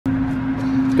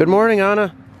Good morning,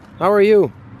 Anna. How are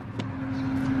you?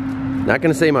 Not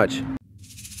gonna say much.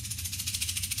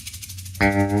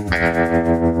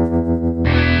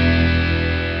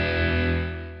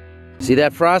 See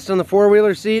that frost on the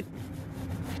four-wheeler seat?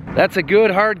 That's a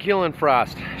good hard killing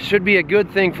frost. Should be a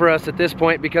good thing for us at this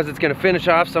point because it's gonna finish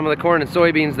off some of the corn and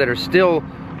soybeans that are still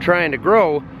trying to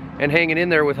grow and hanging in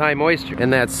there with high moisture.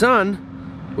 And that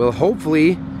sun will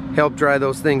hopefully help dry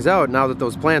those things out now that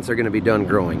those plants are gonna be done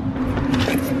growing.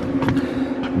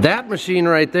 That machine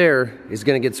right there is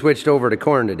gonna get switched over to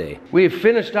corn today. We've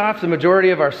finished off the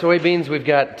majority of our soybeans. We've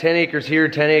got 10 acres here,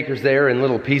 10 acres there, and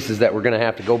little pieces that we're gonna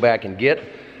have to go back and get.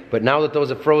 But now that those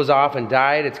have froze off and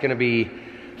died, it's gonna be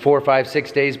 4, 5,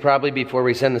 6 days probably before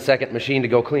we send the second machine to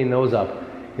go clean those up.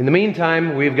 In the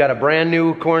meantime, we've got a brand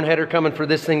new corn header coming for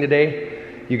this thing today.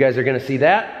 You guys are gonna see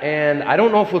that, and I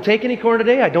don't know if we'll take any corn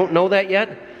today. I don't know that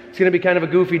yet. It's gonna be kind of a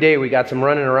goofy day. We got some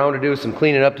running around to do, some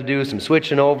cleaning up to do, some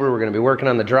switching over. We're gonna be working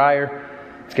on the dryer.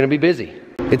 It's gonna be busy.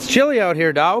 It's chilly out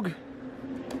here, dog.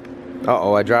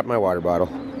 Uh-oh, I dropped my water bottle.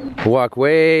 We'll walk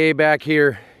way back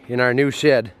here in our new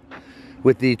shed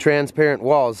with the transparent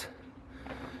walls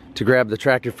to grab the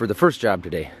tractor for the first job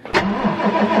today.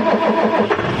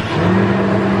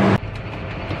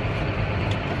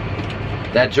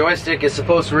 That joystick is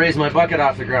supposed to raise my bucket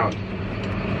off the ground.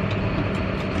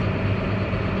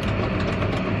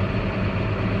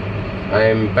 I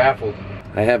am baffled.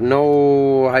 I have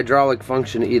no hydraulic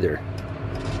function either.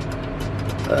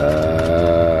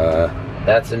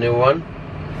 That's a new one.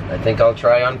 I think I'll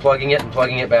try unplugging it and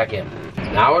plugging it back in.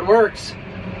 Now it works.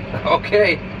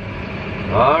 Okay.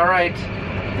 All right.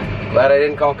 Glad I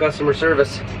didn't call customer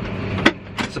service.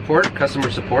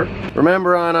 Customer support.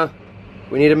 Remember, Anna,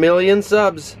 we need 1 million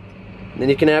subs, and then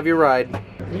you can have your ride.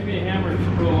 Maybe a hammer to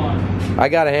screw on. I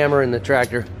got a hammer in the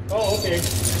tractor. Oh, okay.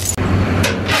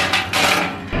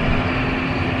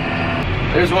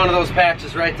 There's one of those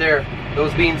patches right there.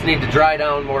 Those beans need to dry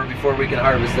down more before we can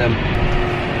harvest them.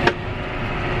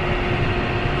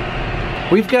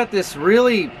 We've got this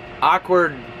really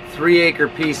awkward 3-acre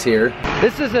piece here.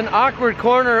 This is an awkward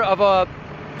corner of a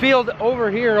field over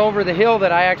here, over the hill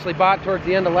that I actually bought towards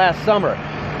the end of last summer.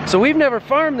 So we've never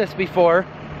farmed this before,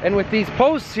 and with these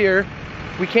posts here,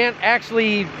 we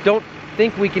don't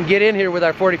think we can get in here with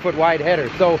our 40-foot wide header.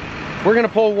 So we're gonna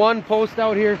pull one post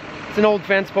out here. It's an old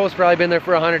fence post, probably been there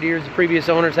for 100 years. The previous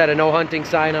owners had a no hunting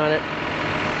sign on it.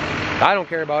 I don't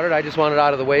care about it, I just want it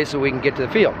out of the way so we can get to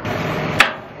the field.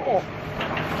 Oh,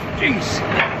 jeez.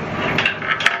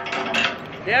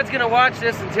 Dad's gonna watch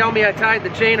this and tell me I tied the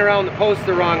chain around the post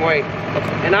the wrong way.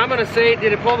 And I'm gonna say,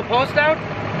 did it pull the post out?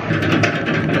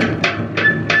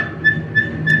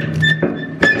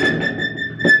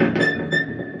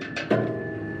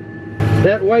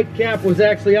 That white cap was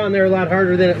actually on there a lot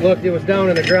harder than it looked. It was down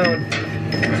in the ground.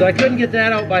 So I couldn't get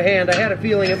that out by hand. I had a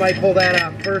feeling it might pull that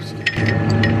off first.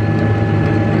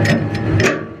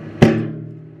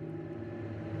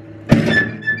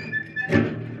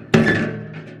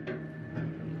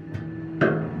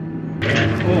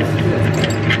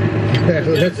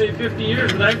 Let's say 50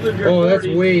 years, but I've lived here 40. Oh, that's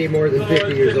way more than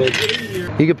 50 years old.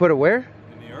 You could put it where?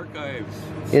 In the archives.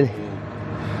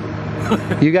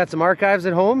 You got some archives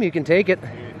at home? You can take it.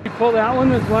 You pull that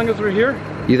one as long as we're here?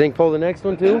 You think pull the next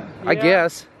one too? Yeah. I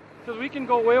guess. Because we can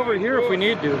go way over here if we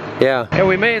need to. Yeah. And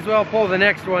we may as well pull the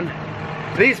next one.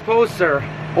 These posts are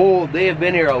old. They have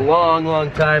been here a long,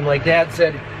 long time. Like Dad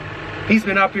said, he's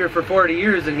been up here for 40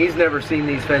 years and he's never seen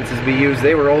these fences be used.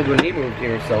 They were old when he moved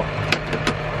here, so.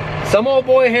 Some old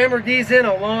boy hammered these in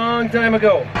a long time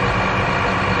ago.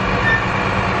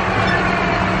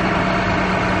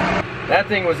 That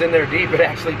thing was in there deep. It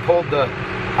actually pulled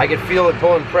I could feel it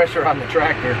pulling pressure on the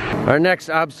tractor. Our next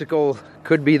obstacle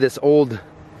could be this old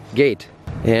gate.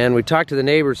 And we talked to the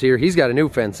neighbors here. He's got a new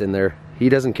fence in there. He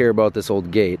doesn't care about this old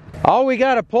gate. All we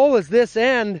gotta pull is this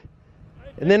end,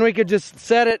 and then we could just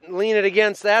set it and lean it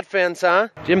against that fence, huh?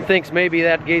 Jim thinks maybe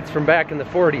that gate's from back in the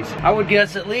 40s. I would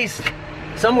guess at least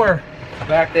somewhere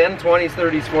back then, 20s,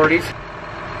 30s, 40s.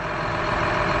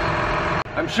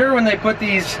 I'm sure when they put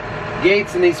these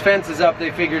gates and these fences up, they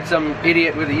figured some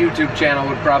idiot with a YouTube channel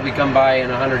would probably come by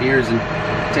in 100 years and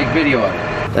take video of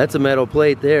it. That's a metal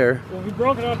plate there. Well, we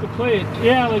broke it off the plate.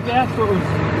 Yeah, like that's what was...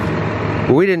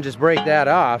 Well, we didn't just break that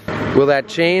off. Will that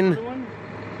chain...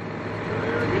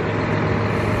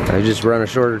 I just run a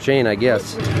shorter chain, I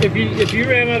guess. If you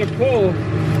ran out of pull...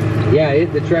 Yeah,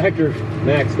 the tractor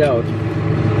maxed out.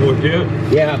 Oh, it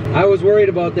did? Yeah, I was worried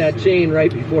about that chain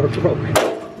right before it broke.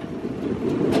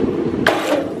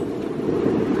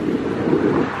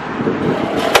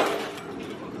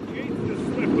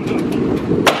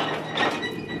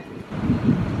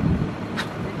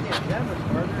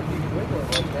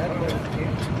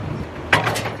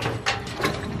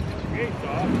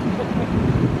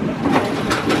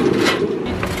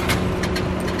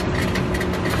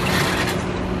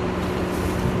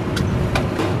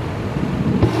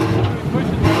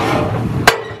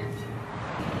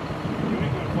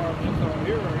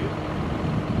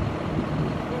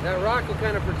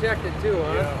 kind of protected too,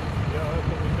 huh? Yeah, that's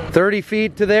what we done. 30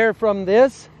 feet to there from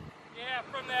this? Yeah,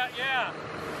 from that, yeah.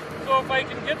 So if I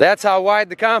can get That's how wide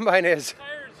the combine is. the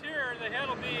tires here, the head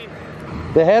will be...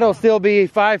 The head will still be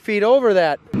 5 feet over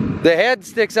that. The head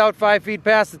sticks out 5 feet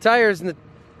past the tires and the...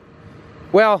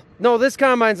 Well, no, this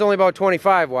combine's only about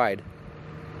 25 wide.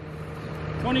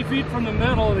 20 feet from the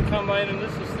middle of the combine, and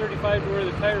this is 35 to where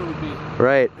the tire would be.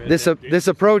 Right. This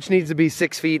approach needs to be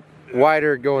 6 feet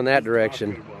wider going that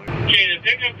direction. Okay, the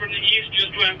pickup from the east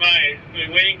just went by. Are we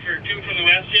waiting for two from the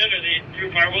west yet? Are they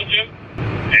through Firewall, Jim?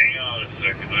 Hang on a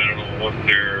second. I don't know what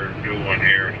they're doing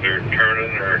here. If they're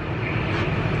turning or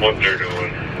what they're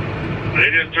doing. They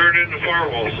just turned into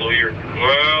Firewall, so you're...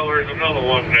 Well, there's another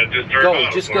one that just turned out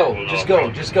of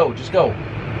Firewall. Just go.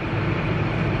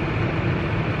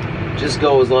 Just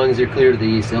go as long as you're clear to the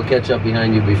east. He'll catch up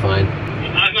behind you, be fine.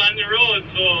 I'm on the road,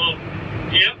 so...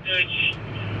 Yep,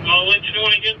 I'll let you know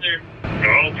when I get there.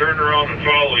 I'll turn around and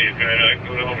follow you, man. I can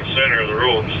go down the center of the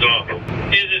road and stop them.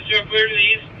 Is it still clear to the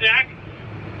east, Zach?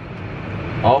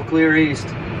 All clear east. I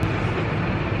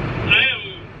am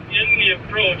in the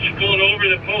approach, going over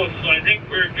the post, so I think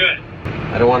we're good.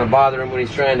 I don't want to bother him when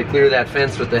he's trying to clear that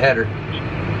fence with the header.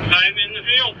 I'm in the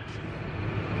field.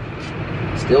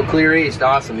 Still clear east,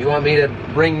 awesome. You want me to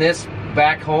bring this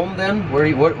back home then? What do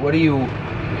you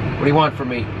want from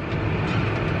me?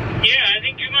 Yeah, I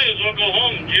think you might as well go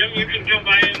home, Jim. You can come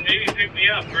by and maybe pick me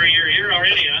up, or you're here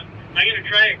already, huh? I'm gonna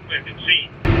try it quick and see.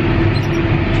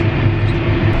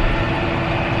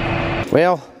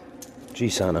 Well, gee,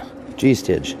 Sana. Gee,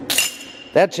 Stidge.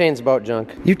 That chain's about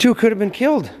junk. You two could have been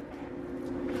killed.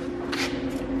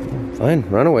 Fine,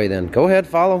 run away then. Go ahead,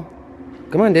 follow.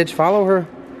 Come on, Ditch, follow her.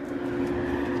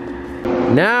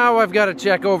 Now I've got to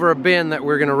check over a bin that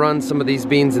we're gonna run some of these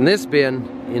beans in this bin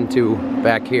into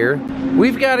back here.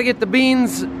 We've got to get the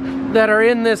beans that are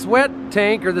in this wet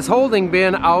tank or this holding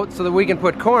bin out so that we can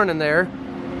put corn in there.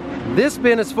 This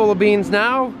bin is full of beans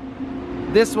now.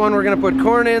 This one we're gonna put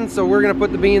corn in, so we're gonna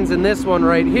put the beans in this one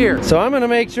right here. So I'm gonna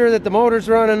make sure that the motor's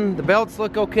running, the belts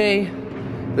look okay,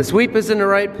 the sweep is in the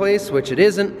right place, which it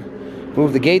isn't.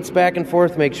 Move the gates back and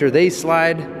forth, make sure they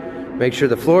slide, make sure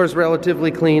the floor is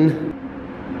relatively clean.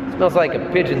 Smells like a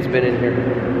pigeon's been in here.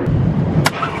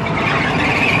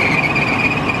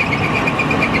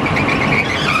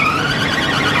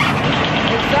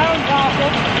 It sounds awful.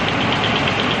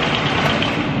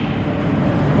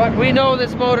 But we know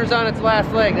this motor's on its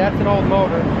last leg. That's an old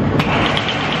motor.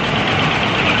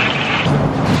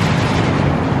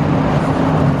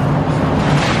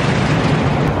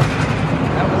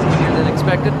 That was easier than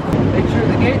expected. Make sure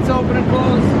the gate's open and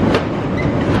closed.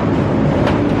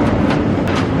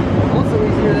 Also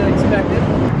easier than expected.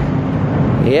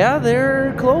 Yeah,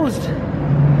 they're closed.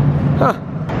 Huh.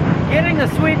 Getting the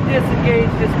sweep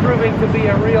disengaged is proving to be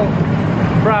a real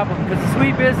problem, because the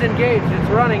sweep is engaged, it's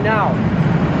running now.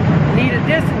 I need it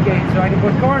disengaged so I can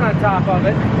put corn on top of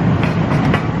it,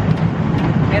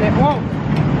 and it won't.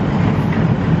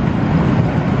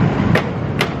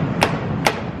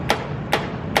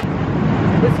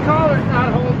 This collar's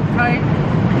not holding tight,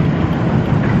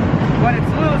 but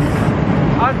it's loose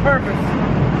on purpose,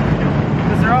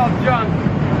 because they're all junk.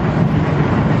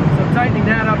 So tightening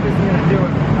that up isn't going to do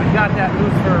it. I got that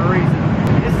loose for a reason.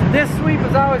 This sweep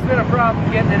has always been a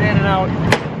problem getting it in and out.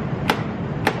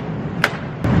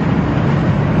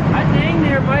 I dang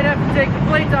near might have to take the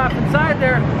plate off inside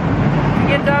there to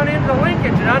get down into the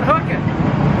linkage and unhook it.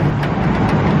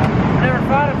 Never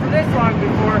fought it for this long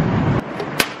before.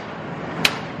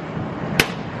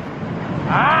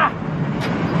 Ah!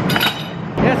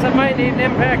 Guess I might need an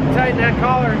impact to tighten that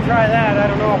collar and try that. I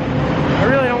don't know. I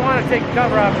really don't want to take the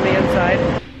cover off on the inside.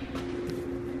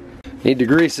 Need to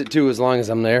grease it too as long as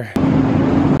I'm there.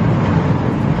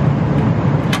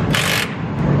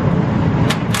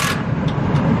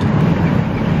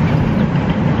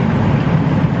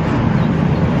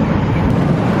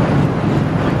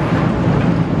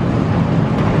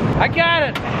 I got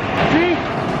it! See?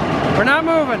 We're not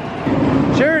moving.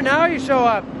 Sure, now you show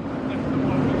up.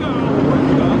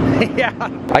 Yeah.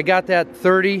 I got that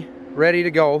 30 ready to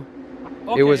go.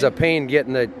 Okay. It was a pain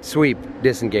getting the sweep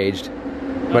disengaged.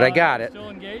 But I got it. Still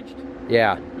engaged?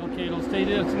 Yeah. Okay, it'll stay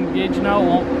disengaged now,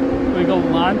 won't wiggle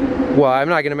on? Well, I'm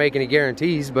not gonna make any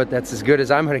guarantees, but that's as good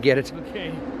as I'm gonna get it.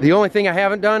 Okay. The only thing I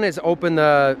haven't done is open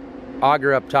the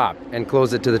auger up top and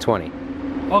close it to the 20.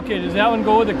 Okay, does that one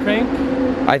go with the crank?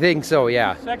 I think so,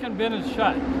 yeah. Second bin is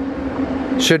shut.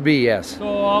 Should be, yes. So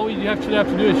all we actually have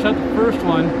to do is shut the first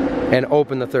one. And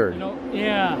open the third. You know,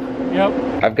 yeah, yep.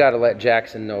 I've got to let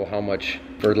Jackson know how much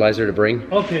fertilizer to bring.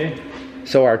 Okay.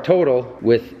 So our total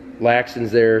with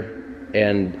Laxton's there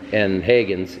and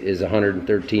Hagen's is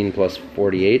 113 plus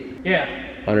 48. Yeah.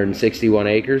 161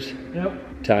 acres.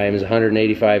 Yep. Times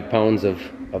 185 pounds of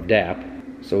DAP.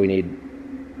 So we need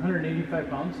 185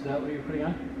 pounds, is that what you're putting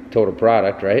on? Total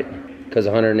product, right? Because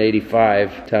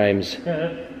 185 times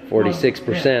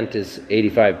 46% is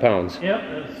 85 pounds. Yep,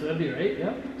 that'd be right,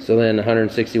 yep. So then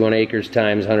 161 acres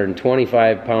times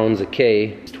 125 pounds of K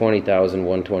is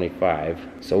 20,125.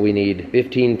 So we need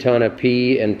 15 ton of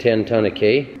P and 10 ton of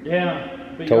K.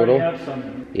 Yeah, but total. You already have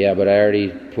some. Yeah, but I already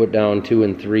put down 2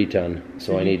 and 3 ton.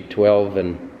 So I need 12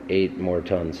 and 8 more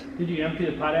tons. Did you empty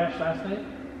the potash last night?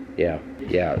 Yeah,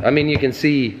 yeah. I mean, you can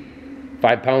see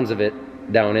 5 pounds of it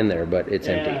down in there, but it's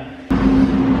empty.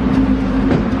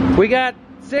 We got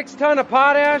 6 ton of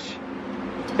potash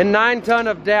and 9 ton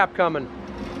of DAP coming.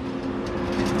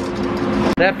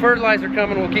 That fertilizer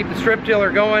coming will keep the strip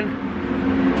tiller going.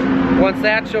 Once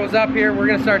that shows up here, we're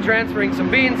gonna start transferring some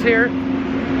beans here.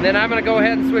 Then I'm gonna go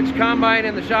ahead and switch combine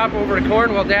in the shop over to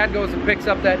corn while Dad goes and picks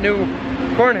up that new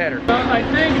corn header. I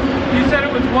think you said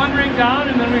it was 1 ring down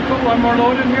and then we put 1 more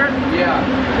load in here? Yeah.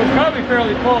 It's probably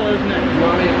fairly full, isn't it? You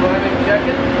want me to go ahead and check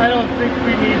it? I don't think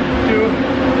we need to.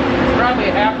 It's probably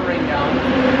a half a ring down.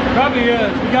 Probably is.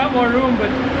 We got more room,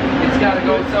 but it's gotta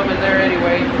go some in there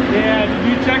anyway. Yeah, did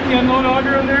you check the unload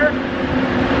auger in there?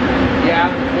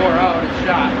 Yeah, it's wore out, it's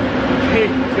shot.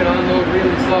 Hey, it's gonna unload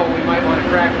really slow. We might want to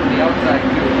crack from the outside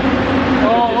too.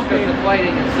 Oh, just because the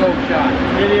plating is so shot.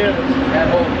 It is. That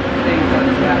whole thing's on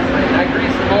its last night. And I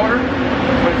greased the motor,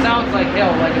 but it sounds like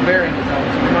hell, like a bearing is out,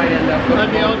 so we might end up with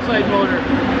on the outside motor.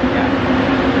 Yeah.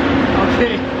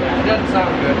 Okay. Yeah, it doesn't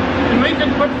sound good. And we can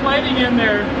put plating in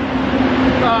there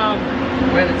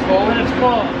when it's full? When it's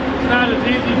full. It's not as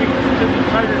easy because it's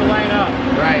harder to line up.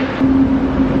 Right.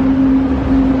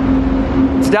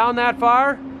 It's down that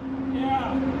far?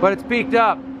 Yeah. But it's peaked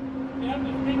up. Yep,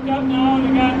 it's peaked up now and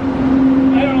we got,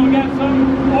 I don't know, we got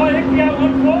some, I think we got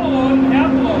 1 full load and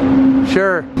half load.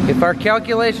 Sure. If our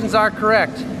calculations are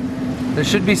correct, there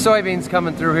should be soybeans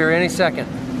coming through here any second.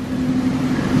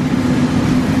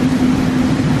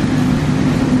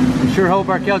 I sure hope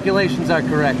our calculations are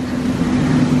correct.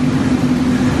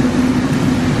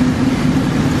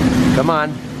 Come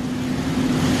on.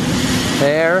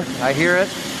 There, I hear it.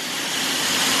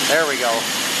 There we go.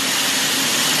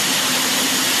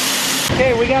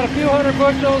 Okay, we got a few hundred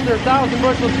bushels or 1,000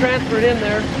 bushels transferred in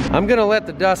there. I'm gonna let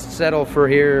the dust settle for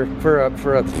here I'm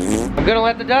gonna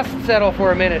let the dust settle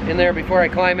for a minute in there before I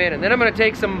climb in, and then I'm gonna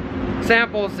take some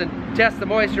samples and test the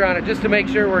moisture on it just to make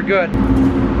sure we're good.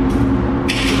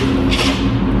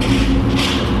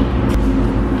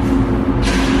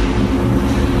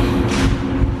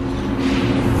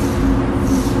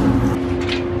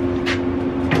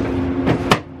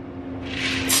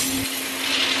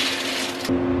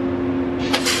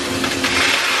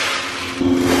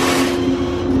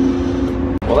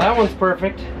 That one's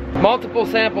perfect. Multiple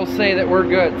samples say that we're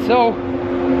good, so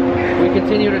we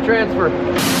continue to transfer.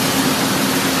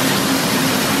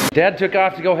 Dad took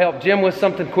off to go help Jim with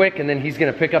something quick, and then he's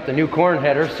gonna pick up the new corn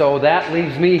header, so that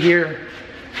leaves me here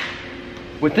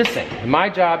with this thing. My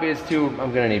job is to,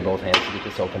 I'm gonna need both hands to get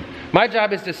this open. My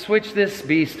job is to switch this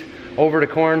beast over to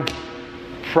corn.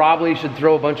 Probably should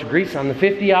throw a bunch of grease on the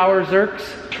 50-hour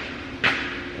Zerks.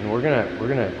 And we're gonna,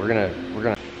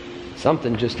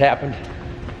 something just happened.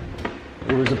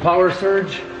 There was a power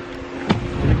surge,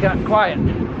 and it got quiet.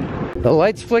 The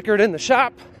lights flickered in the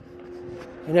shop,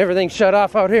 and everything shut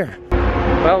off out here.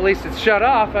 Well, at least it's shut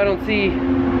off. I don't see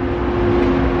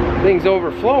things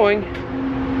overflowing.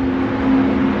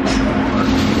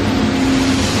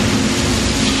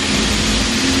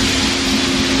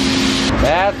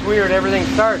 That's weird, everything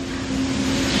starts.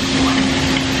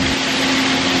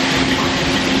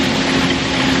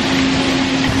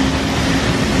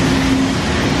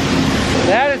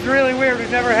 That is really weird. We've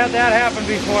never had that happen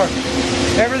before.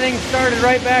 Everything started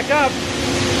right back up,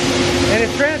 and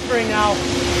it's transferring now.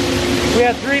 We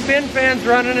had 3 bin fans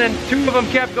running, and 2 of them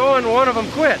kept going, 1 of them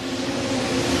quit.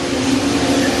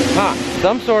 Huh,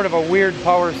 some sort of a weird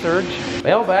power surge.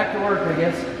 Well, back to work, I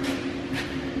guess.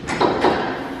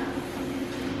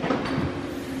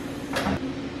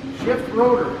 Shift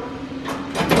rotor.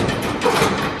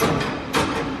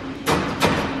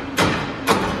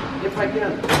 If I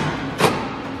can.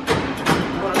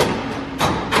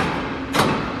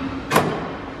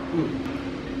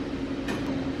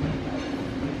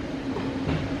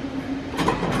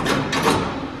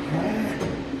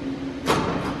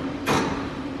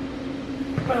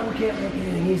 Well, we can't make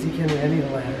anything easy, can we? I need a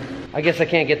ladder. I guess I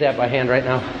can't get that by hand right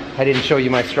now. I didn't show you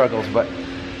my struggles, but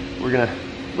we're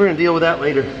gonna deal with that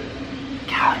later.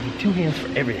 God, I need 2 hands for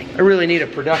everything. I really need a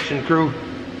production crew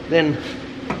then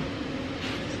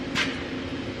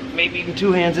maybe even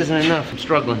 2 hands isn't enough. I'm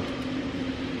struggling.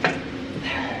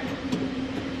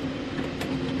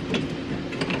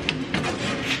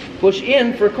 Push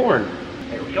in for corn.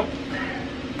 There we go.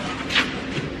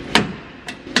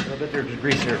 I bet there's a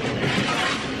greaser in there.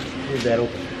 Here's that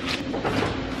open.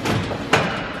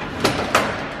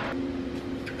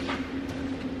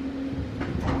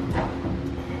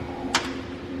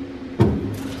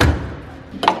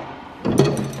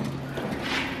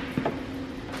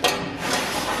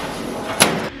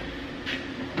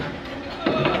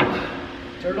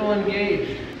 Turtle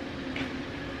engaged.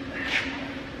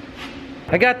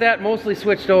 I got that mostly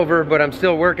switched over, but I'm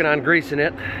still working on greasing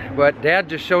it. But Dad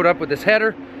just showed up with this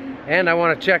header, and I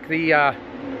want to check the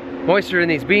moisture in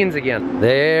these beans again.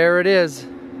 There it is.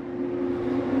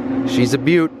 She's a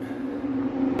beaut.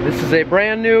 This is a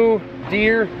brand new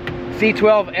Deere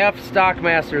C12F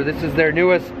Stockmaster. This is their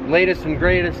newest, latest and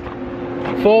greatest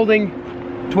folding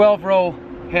 12-row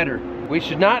header. We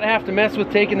should not have to mess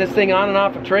with taking this thing on and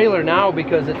off a trailer now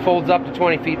because it folds up to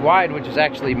 20 feet wide, which is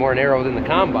actually more narrow than the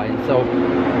combine. So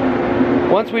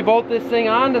once we bolt this thing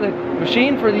onto the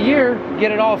machine for the year,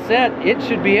 get it all set, it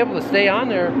should be able to stay on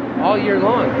there all year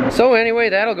long. So anyway,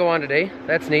 that'll go on today.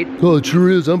 That's neat. Oh, it sure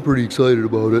is. I'm pretty excited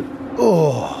about it.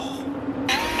 Oh.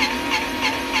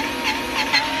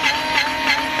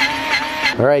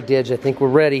 All right, Didge, I think we're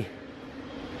ready.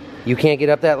 You can't get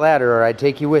up that ladder or I'd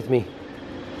take you with me.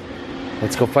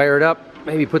 Let's go fire it up.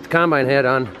 Maybe put the combine head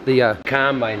on the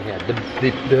combine head,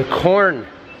 the corn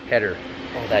header.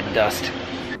 Oh, that dust.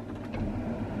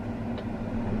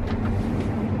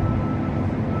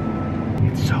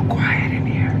 It's so quiet in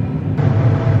here.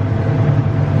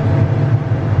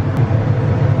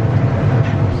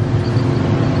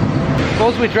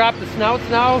 Suppose we drop the snouts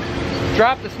now?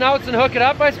 Drop the snouts and hook it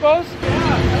up, I suppose?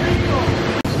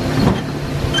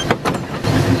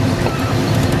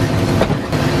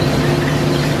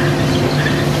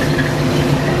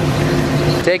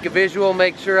 Take a visual,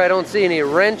 make sure I don't see any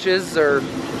wrenches or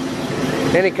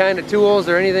any kind of tools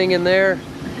or anything in there,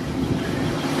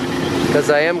 because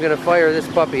I am going to fire this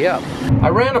puppy up. I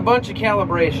ran a bunch of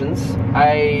calibrations.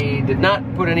 I did not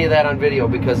put any of that on video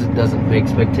because it doesn't make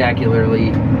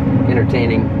spectacularly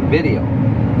entertaining video.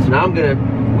 So now I'm going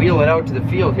to wheel it out to the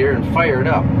field here and fire it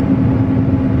up.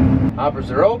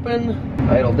 Hoppers are open,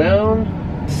 idle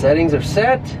down, settings are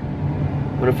set.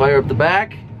 I'm going to fire up the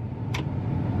back.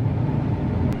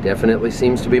 Definitely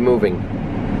seems to be moving.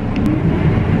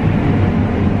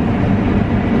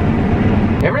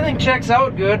 Everything checks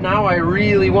out good. Now I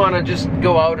really want to just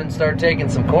go out and start taking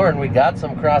some corn. We got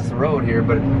some across the road here,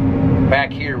 but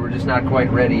back here we're just not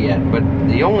quite ready yet. But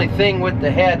the only thing with the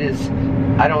head is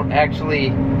I don't actually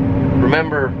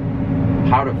remember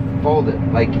how to fold it.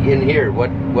 Like in here, what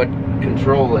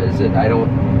control is it? I don't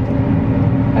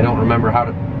remember how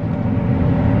to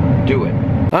do it.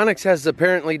 Onyx has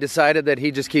apparently decided that he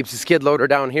just keeps his skid loader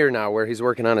down here now where he's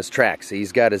working on his tracks.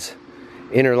 He's got his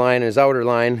inner line and his outer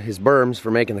line, his berms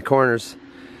for making the corners.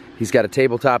 He's got a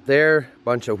tabletop there,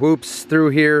 bunch of whoops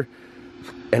through here,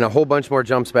 and a whole bunch more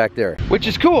jumps back there. Which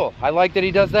is cool. I like that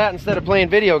he does that instead of playing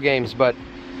video games, but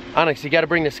Onyx, you gotta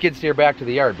bring the skid steer back to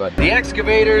the yard, bud. The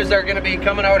excavators are gonna be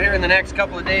coming out here in the next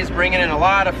couple of days, bringing in a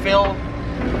lot of fill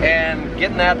and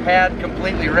getting that pad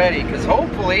completely ready, because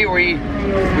hopefully we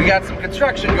got some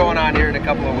construction going on here in a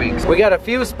couple of weeks. We got a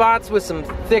few spots with some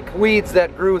thick weeds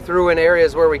that grew through in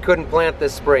areas where we couldn't plant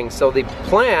this spring. So the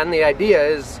plan, the idea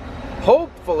is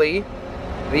hopefully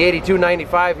the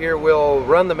 8295 here will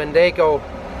run the Mendeco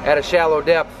at a shallow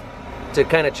depth to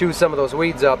kind of chew some of those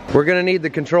weeds up. We're gonna need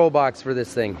the control box for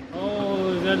this thing. Oh,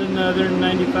 is that another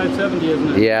 9570,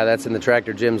 isn't it? Yeah, that's in the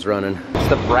tractor Jim's running. It's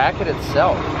the bracket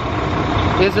itself.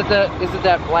 Is it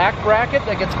that black bracket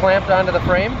that gets clamped onto the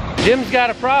frame? Jim's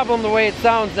got a problem the way it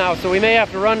sounds now, so we may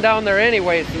have to run down there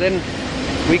anyway, so then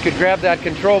we could grab that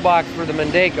control box for the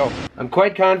Mendeco. I'm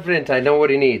quite confident I know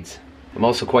what he needs. I'm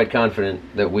also quite confident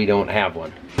that we don't have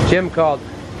one. Jim called.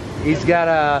 He's got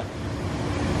a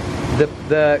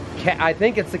I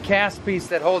think it's the cast piece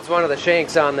that holds one of the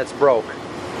shanks on that's broke.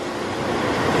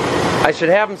 I should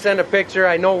have him send a picture.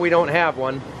 I know we don't have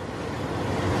one.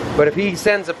 But if he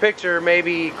sends a picture,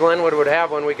 maybe Glenwood would have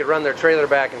one. We could run their trailer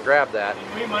back and grab that.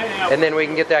 We might have and then we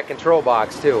can get that control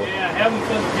box too. Yeah, have him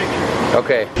send a picture.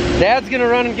 Okay. Dad's gonna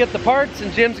run and get the parts,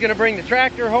 and Jim's gonna bring the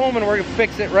tractor home, and we're gonna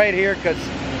fix it right here because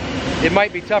it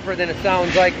might be tougher than it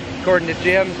sounds like, according to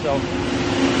Jim. So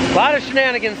a lot of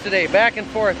shenanigans today, back and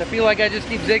forth. I feel like I just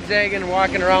keep zigzagging and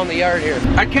walking around the yard here.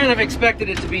 I kind of expected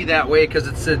it to be that way because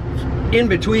it's an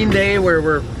in-between day where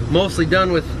we're mostly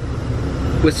done with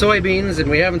with soybeans, and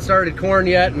we haven't started corn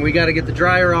yet, and we got to get the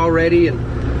dryer all ready,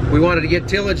 and we wanted to get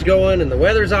tillage going, and the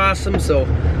weather's awesome, so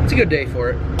it's a good day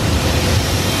for it.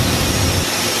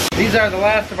 These are the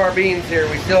last of our beans here.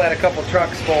 We still had a couple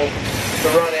trucks full to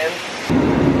run in.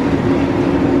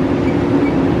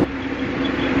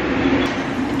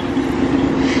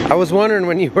 I was wondering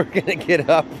when you were gonna get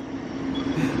up.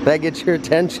 That gets your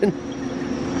attention?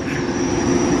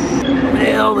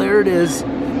 Well, there it is.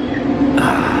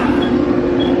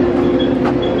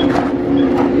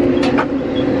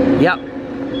 Yep,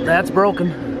 that's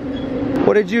broken.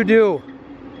 What did you do?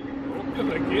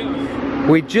 Broken, I guess.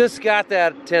 We just got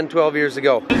that 10, 12 years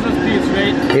ago. This is this piece,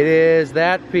 right? It is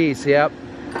that piece, yep.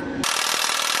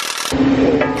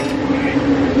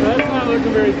 That's not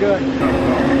looking very good.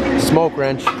 Smoke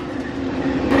wrench.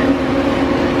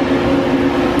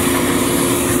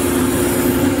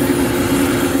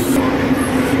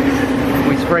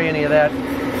 We spray any of that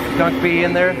skunk pea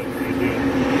in there?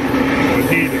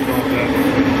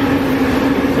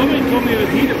 Somebody told me it was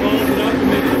heat, it balls it up and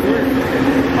makes it work.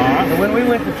 When we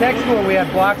went to tech school, we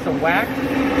had blocks of wax.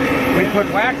 We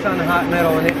put wax on the hot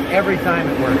metal, and every time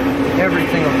it worked. Every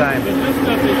single time. But this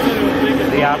stuff, they said it would make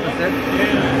it The opposite?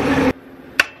 Yeah.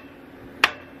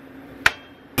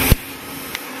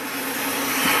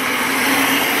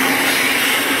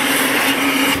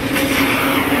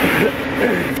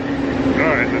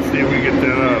 Alright, let's see if we can get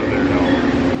that out of there now.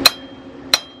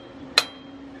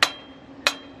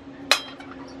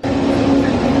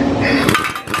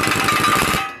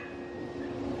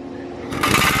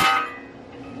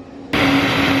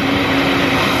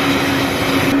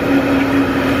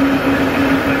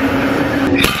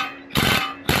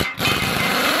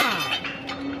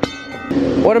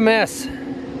 What a mess.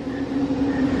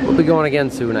 We'll be going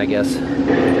again soon, I guess.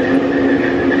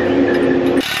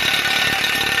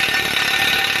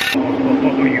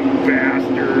 Oh, you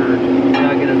bastard. You're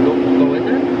not gonna go in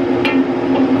there?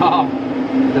 Oh,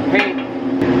 the paint.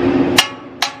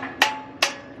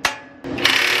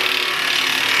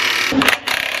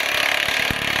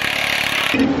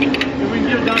 If we can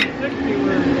get it down to 60,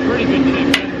 we're in pretty good shape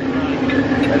then.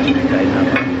 That should be tight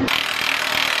enough.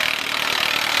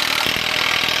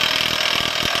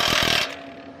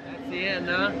 That's the end,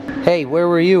 huh? Hey, where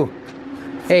were you?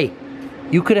 Hey,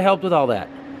 you could have helped with all that.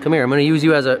 Come here, I'm gonna use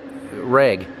you as a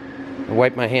rag. I'll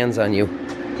wipe my hands on you.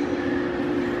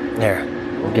 There,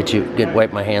 we'll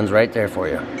wipe my hands right there for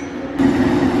you.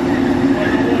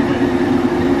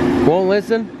 Won't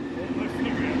listen?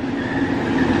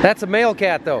 That's a male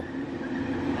cat though.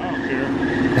 I don't care.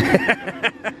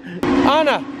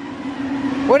 Anna,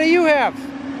 what do you have?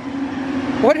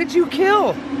 What did you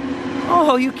kill?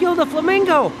 Oh, you killed a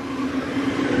flamingo.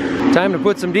 Time to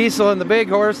put some diesel in the big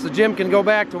horse so Jim can go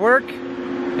back to work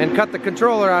and cut the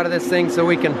controller out of this thing so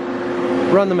we can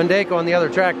run the Mendeco on the other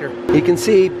tractor. You can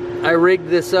see I rigged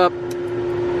this up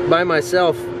by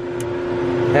myself.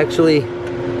 Actually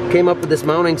came up with this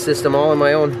mounting system all on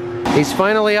my own. He's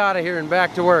finally out of here and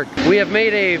back to work. We have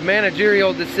made a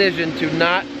managerial decision to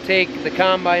not take the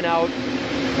combine out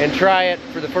and try it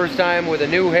for the first time with a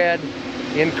new head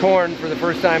in corn for the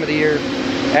first time of the year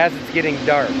as it's getting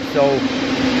dark. So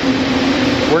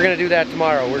we're gonna do that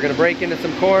tomorrow. We're gonna break into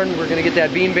some corn. We're gonna get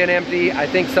that bean bin empty. I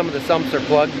think some of the sumps are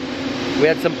plugged. We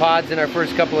had some pods in our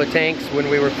first couple of tanks when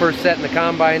we were first setting the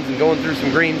combines and going through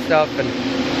some green stuff, and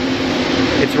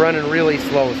it's running really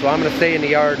slow. So I'm gonna stay in the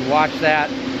yard and watch that.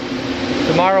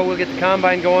 Tomorrow we'll get the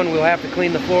combine going. We'll have to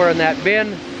clean the floor in that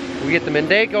bin. We'll get the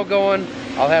Mendeco going.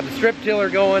 I'll have the strip tiller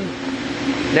going.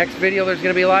 Next video there's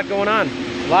gonna be a lot going on.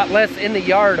 A lot less in the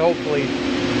yard hopefully,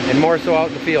 and more so out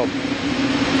in the field.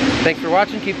 Thanks for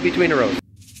watching. Keep it between the rows.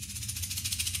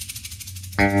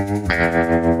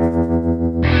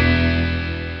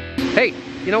 Hey,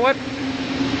 you know what?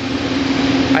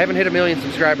 I haven't hit 1 million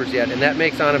subscribers yet, and that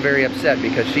makes Anna very upset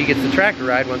because she gets the tractor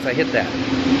ride once I hit that.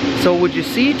 So would you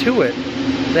see to it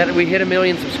that we hit 1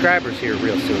 million subscribers here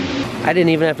real soon? I didn't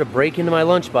even have to break into my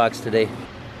lunchbox today.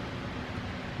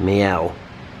 Meow.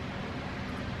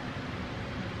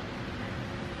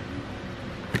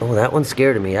 Oh, that one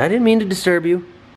scared me. I didn't mean to disturb you.